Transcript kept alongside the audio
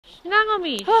Snuggle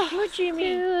me. Smoochie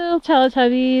me. Little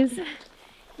Teletubbies.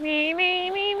 Me, me,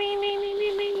 me, me, me, me,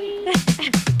 me, me.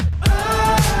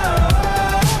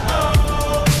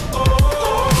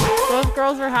 Those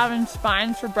girls are having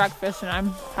spines for breakfast and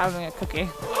I'm having a cookie.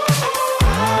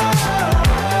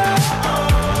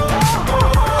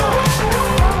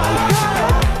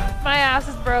 My ass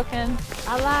is broken.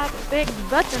 I like big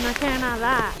butts and I cannot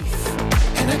lie.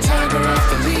 And a tiger off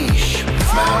the leash.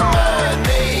 My mind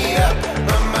made up,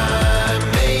 my mind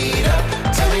made up.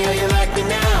 Tell me how you like me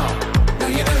now. No,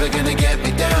 you're never gonna get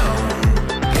me down.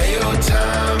 Yeah, your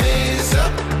time is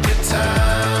up, your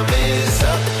time is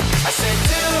up. I said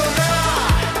do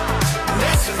not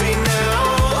mess with me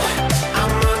now.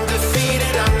 I'm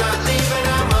undefeated, I'm not leaving,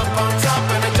 I'm up on top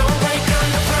and I don't break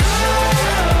under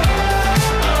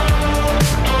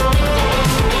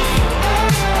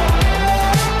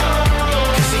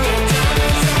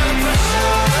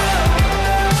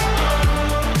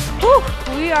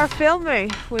We are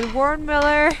filming with Warren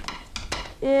Miller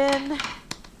in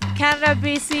Canada,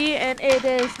 BC, and it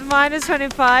is minus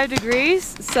 25 degrees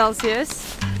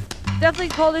Celsius. Definitely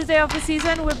coldest day of the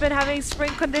season. We've been having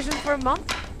spring conditions for a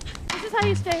month. This is how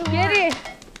you stay warm. Giddy,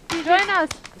 join us.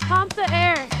 Pump the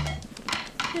air.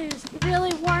 It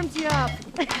really warms you up.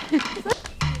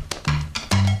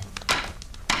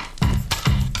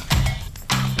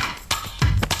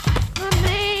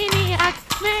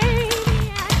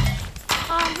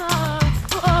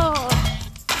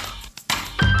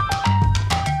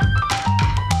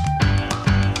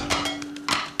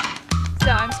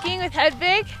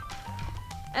 Hedvig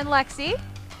and Lexi.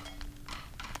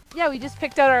 Yeah, we just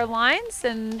picked out our lines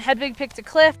and Hedvig picked a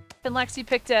cliff and Lexi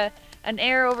picked an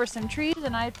air over some trees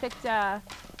and I picked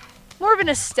more of an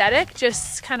aesthetic,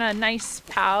 just kind of nice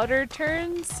powder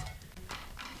turns.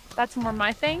 That's more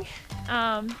my thing.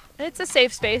 And it's a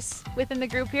safe space within the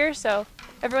group here, so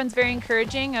everyone's very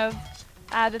encouraging of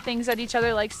the things that each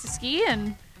other likes to ski,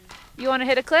 and you want to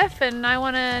hit a cliff and I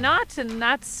want to not, and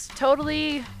that's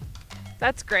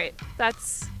great.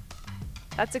 That's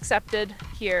accepted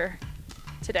here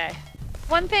today.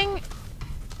 One thing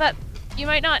that you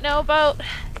might not know about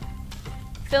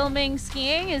filming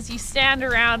skiing is you stand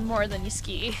around more than you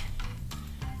ski.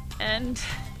 And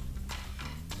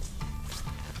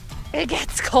it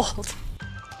gets cold.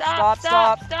 Stop.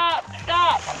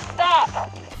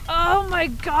 Oh my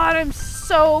God, I'm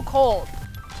so cold.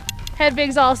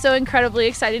 Hedvig's also incredibly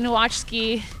exciting to watch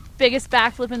ski. Biggest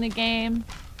backflip in the game.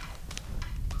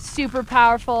 Super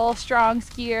powerful, strong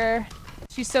skier.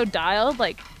 She's so dialed,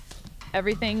 like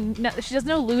everything. No, she has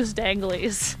no loose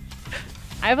danglies.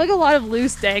 I have like a lot of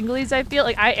loose danglies, I feel.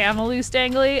 Like I am a loose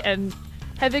dangly and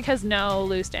Hedvig has no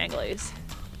loose danglies.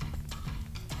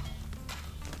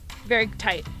 Very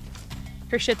tight.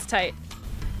 Her shit's tight.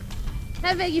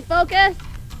 Hedvig, you focus?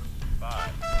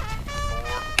 5,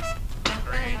 4,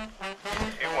 3,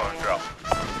 2, 1, drop.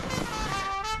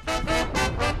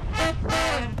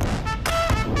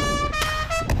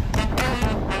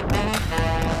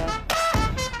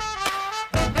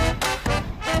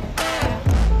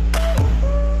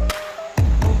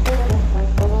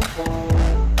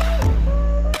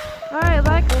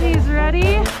 Lexi's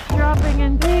ready. Dropping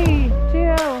in 3,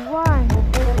 2, 1.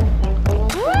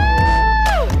 Woo!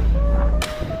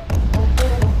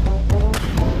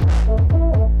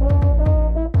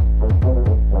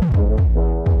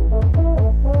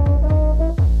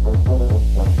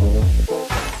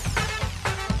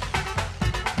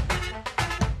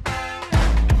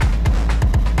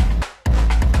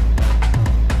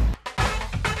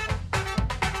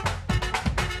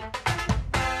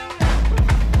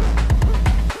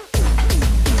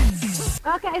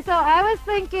 Okay, so I was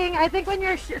thinking, I think when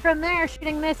you're from there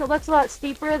shooting this, it looks a lot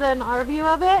steeper than our view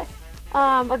of it.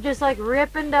 Of just like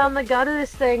ripping down the gut of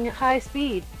this thing at high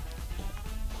speed.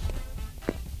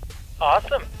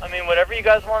 Awesome. I mean, whatever you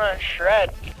guys want to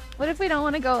shred. What if we don't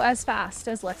want to go as fast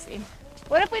as Lexi?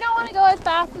 What if we don't want to go as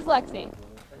fast as Lexi? Is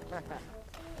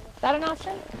that an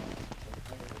option?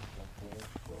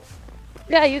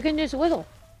 Yeah, you can just wiggle.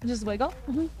 Just wiggle?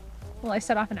 Mm-hmm. Will I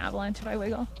set off an avalanche if I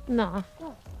wiggle? No.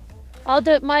 Oh. I'll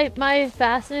do my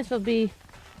fastness will be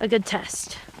a good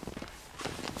test.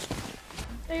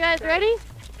 Are you guys ready?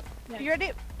 Yeah. You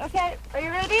ready? Okay. Are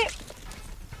you ready?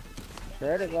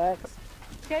 Ready, Lex.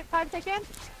 Okay, 5 seconds.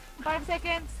 5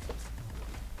 seconds.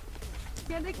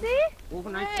 Can you see?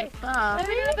 Moving Hey. fast. Let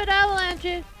me do a bit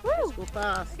avalanche. Woo! Let's go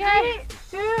fast. Okay.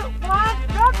 3, 2, 1,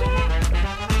 drop it!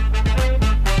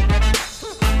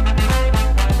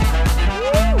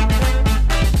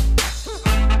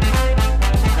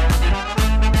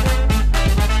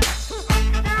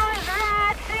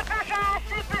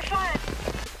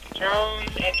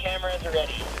 Drones and cameras are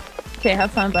ready. Okay,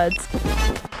 have fun, buds.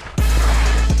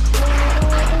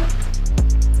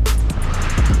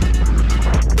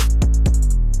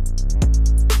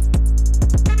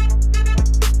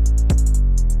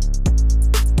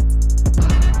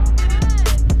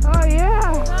 Oh yeah!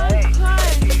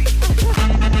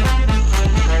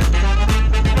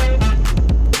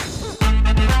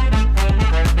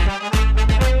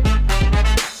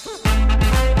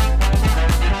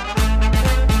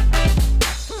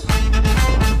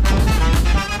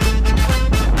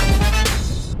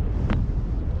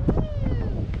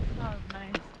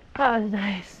 Nice, that was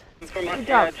nice. From us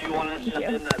here, do you want to jump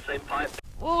in that same pipe?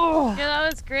 Oh, yeah, that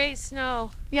was great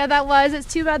snow. Yeah, that was.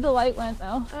 It's too bad the light went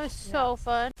though. That was so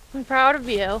fun. I'm proud of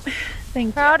you.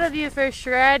 Thank Proud of you for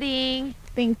shredding.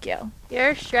 Thank you.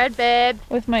 You're a shred babe.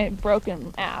 With my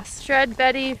broken ass. Shred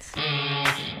Betty.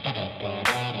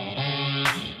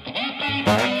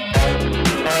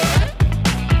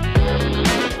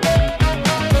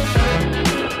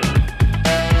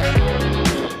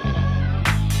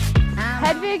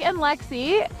 Hedvig and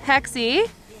Hexie,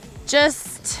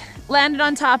 just landed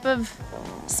on top of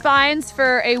spines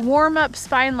for a warm-up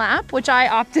spine lap, which I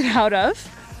opted out of.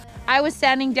 I was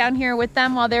standing down here with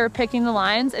them while they were picking the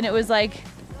lines, and it was like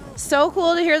so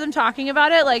cool to hear them talking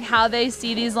about it, like how they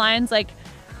see these lines, like,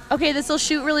 okay, this will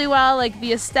shoot really well, like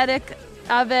the aesthetic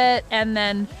of it, and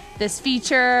then this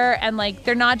feature, and like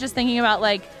they're not just thinking about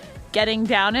like getting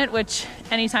down it, which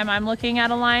anytime I'm looking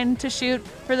at a line to shoot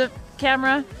for the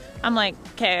camera, I'm like,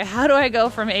 okay, how do I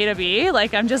go from A to B?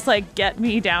 Like, I'm just like, get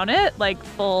me down it, like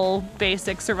full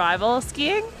basic survival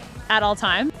skiing at all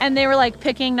times. And they were like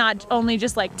picking not only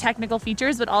just like technical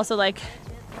features, but also like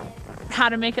how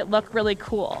to make it look really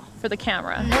cool for the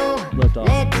camera. Lift off.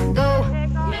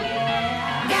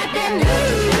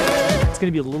 It's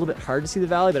gonna be a little bit hard to see the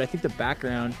valley, but I think the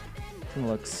background is gonna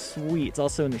look sweet. It's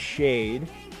also in the shade,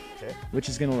 which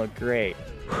is gonna look great.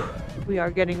 We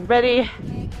are getting ready.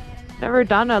 Never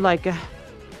done a like a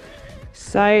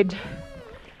side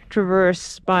traverse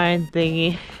spine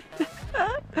thingy.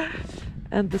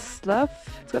 And the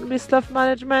slough, it's gonna be slough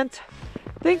management.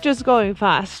 I think just going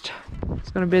fast.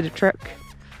 It's gonna be the trick.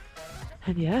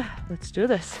 And yeah, let's do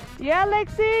this. Yeah,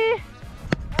 Lexi!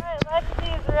 Alright,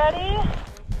 Lexi is ready.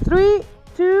 3,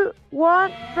 2,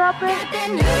 1, drop it.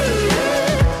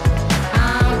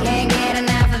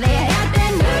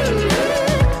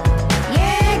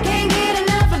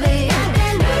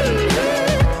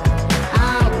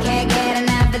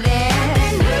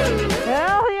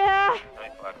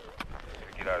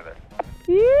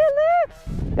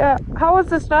 Yeah, how was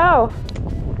the snow? Oh,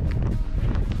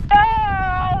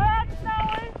 that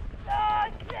snow is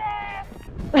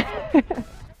so sick!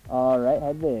 All right,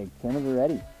 Hedvig, cameras are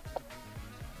ready.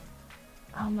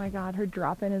 Oh my God, her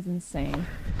drop-in is insane.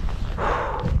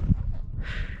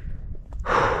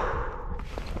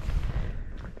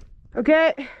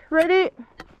 Okay, ready?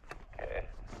 Okay.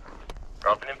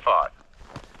 Dropping in 5,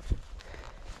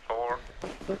 4,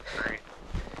 3,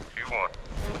 2, 1.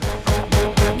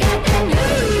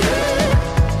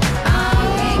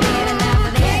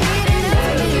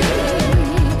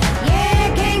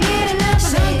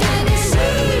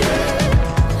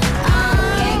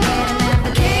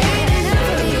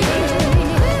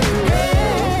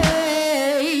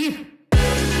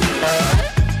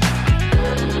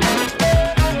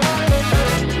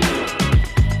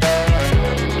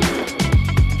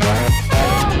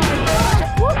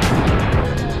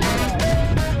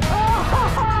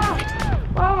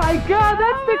 God,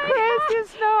 that's the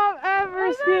craziest snow I've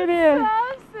ever seen here. So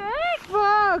sick!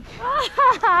 Fuck!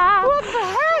 What the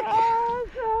heck? Oh,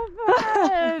 so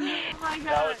fun! Oh my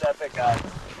That God. was epic, guys.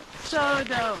 So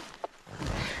dope.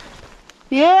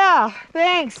 Yeah,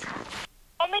 thanks.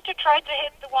 Want me to try to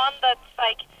hit the one that's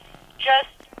like just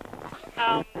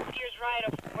steers right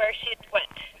of where she went.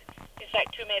 It's like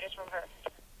 2 meters from her.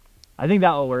 I think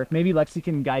that will work. Maybe Lexi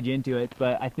can guide you into it,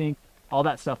 but I think all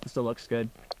that stuff still looks good.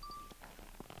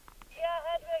 Yeah,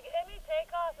 Hedvig, any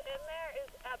takeoff in there is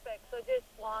epic, so just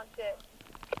launch it.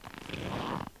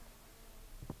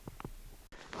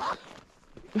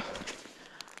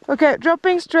 Okay,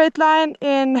 dropping straight line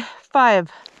in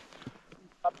 5.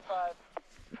 Up 5.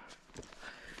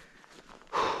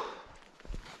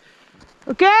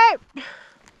 Okay.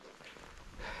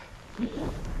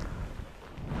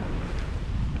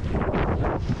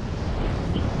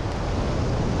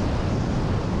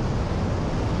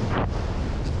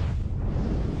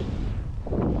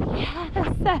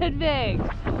 Hedvig!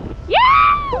 Yeah!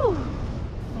 Oh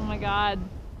my God.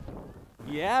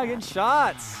 Yeah, good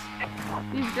shots.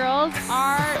 These girls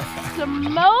are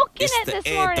smoking it this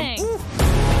morning.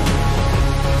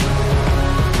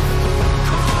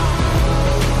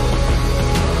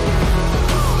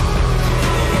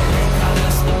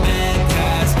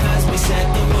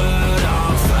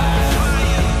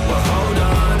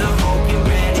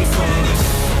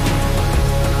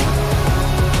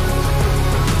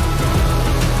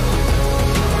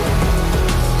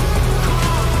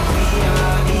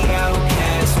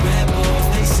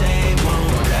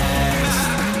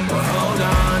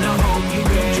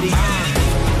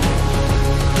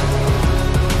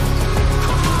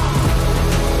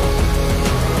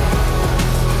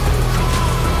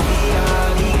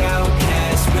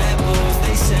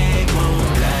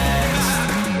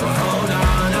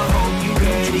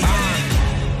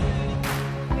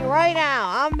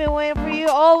 I've been waiting for you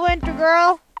all winter,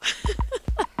 girl.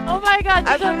 Oh my god,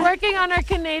 she's been working on her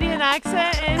Canadian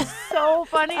accent. It's so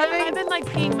funny. I've been like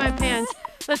peeing my pants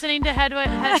listening to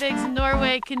Hedvig's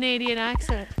Norway Canadian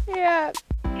accent. Yeah.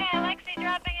 Okay, Lexi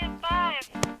dropping in 5.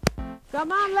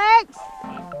 Come on, Lex.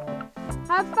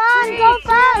 Have fun. Go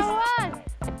fast. 2, 1.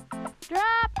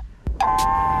 Drop.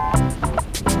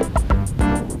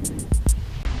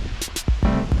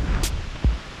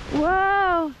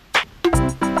 Whoa.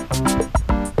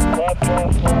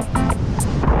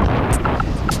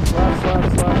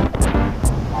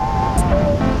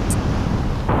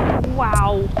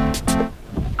 Wow.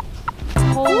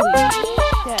 Holy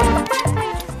shit.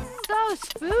 So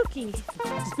spooky.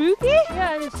 Spooky?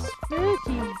 Yeah, it's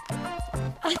spooky.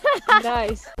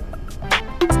 Nice.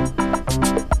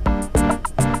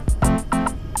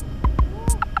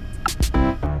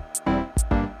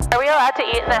 Are we allowed to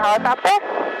eat in the helicopter?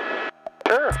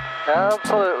 Sure,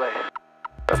 absolutely.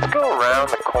 Let's go around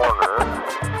the corner.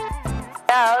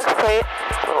 Yeah, that looks sweet.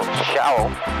 It's a little shallow.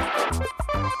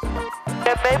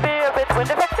 Yeah, maybe if it's wind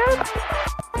affected?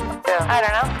 Yeah. I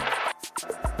don't know.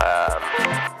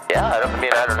 Yeah, I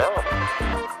don't know.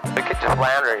 We could just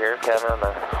land right here, Kevin, on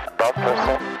the bump for a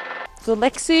sec. So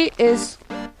Lexi is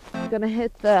gonna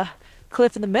hit the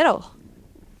cliff in the middle.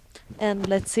 And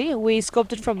let's see, we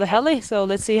scoped it from the heli, so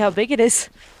let's see how big it is.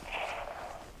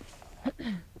 That's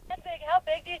big. How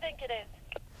big do you think it is?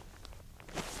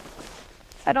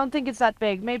 I don't think it's that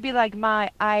big. Maybe like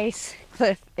my ice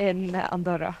cliff in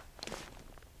Andorra.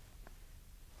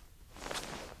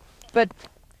 But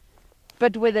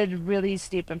with a really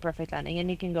steep and perfect landing, and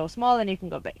you can go small and you can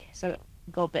go big. So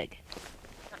go big.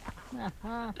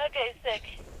 Okay, sick.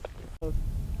 3, 2,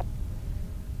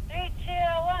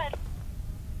 1.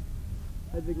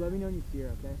 Hedvig, let me know when you see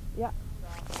her, okay? Yeah.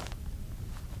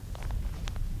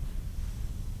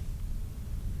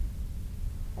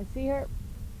 I see her.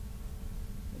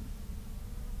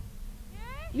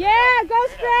 Yeah, go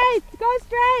straight! Go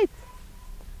straight!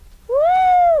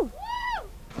 Woo!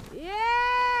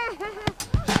 Yeah!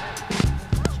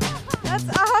 That's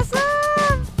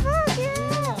awesome! Fuck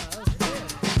yeah!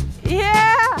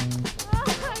 Yeah!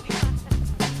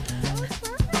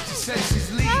 She said she's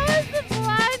leaving. That was the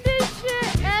blindest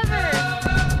shit ever.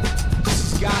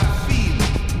 She's got a feeling.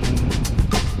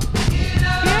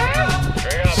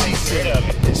 She said,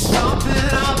 there's something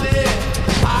out there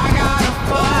I gotta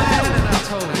find. And I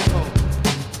told her,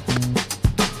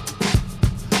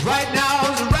 right now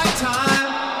is the right time.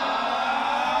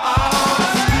 I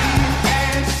wanna scream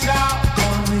and shout,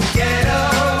 wanna get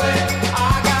away. I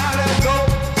gotta go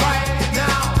right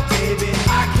now, baby.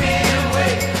 I can't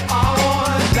wait. I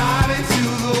wanna dive into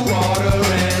the water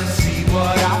and see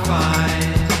what I find.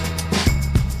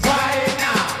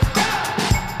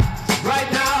 Right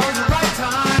now is the right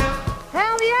time.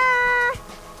 Hell yeah!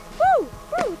 Woo!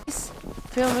 Woo!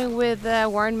 Filming with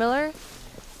Warren Miller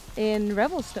in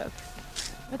Revelstoke.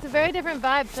 It's a very different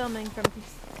vibe filming from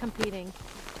competing.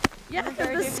 Yeah,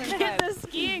 The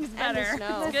skiing's better.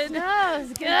 snow. It's good. Snow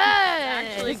is good.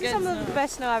 Actually, This is some of the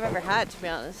best snow I've ever had, to be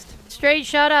honest. Straight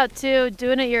shout out to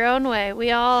doing it your own way.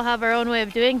 We all have our own way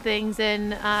of doing things,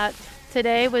 and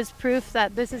today was proof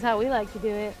that this is how we like to do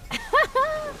it.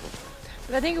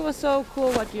 But I think it was so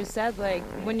cool what you said, like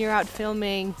when you're out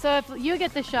filming. So if you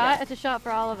get the shot, it's a shot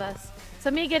for all of us. So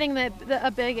me getting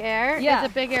a big air is a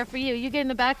big air for you. You getting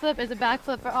the backflip is a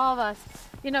backflip for all of us.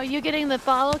 You know, you getting the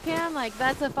follow cam, like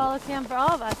that's a follow cam for all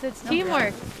of us. It's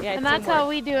teamwork. Yeah, and that's how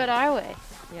we do it our way.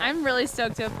 Yeah. I'm really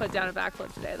stoked to have put down a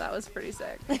backflip today. That was pretty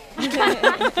sick. Yeah.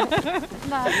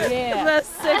 The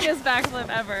sickest backflip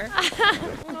ever.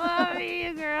 Love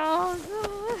you, girls.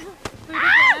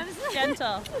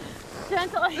 Gentle.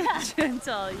 Gentle, yeah.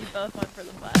 Gentle. You both went for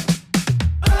the butt.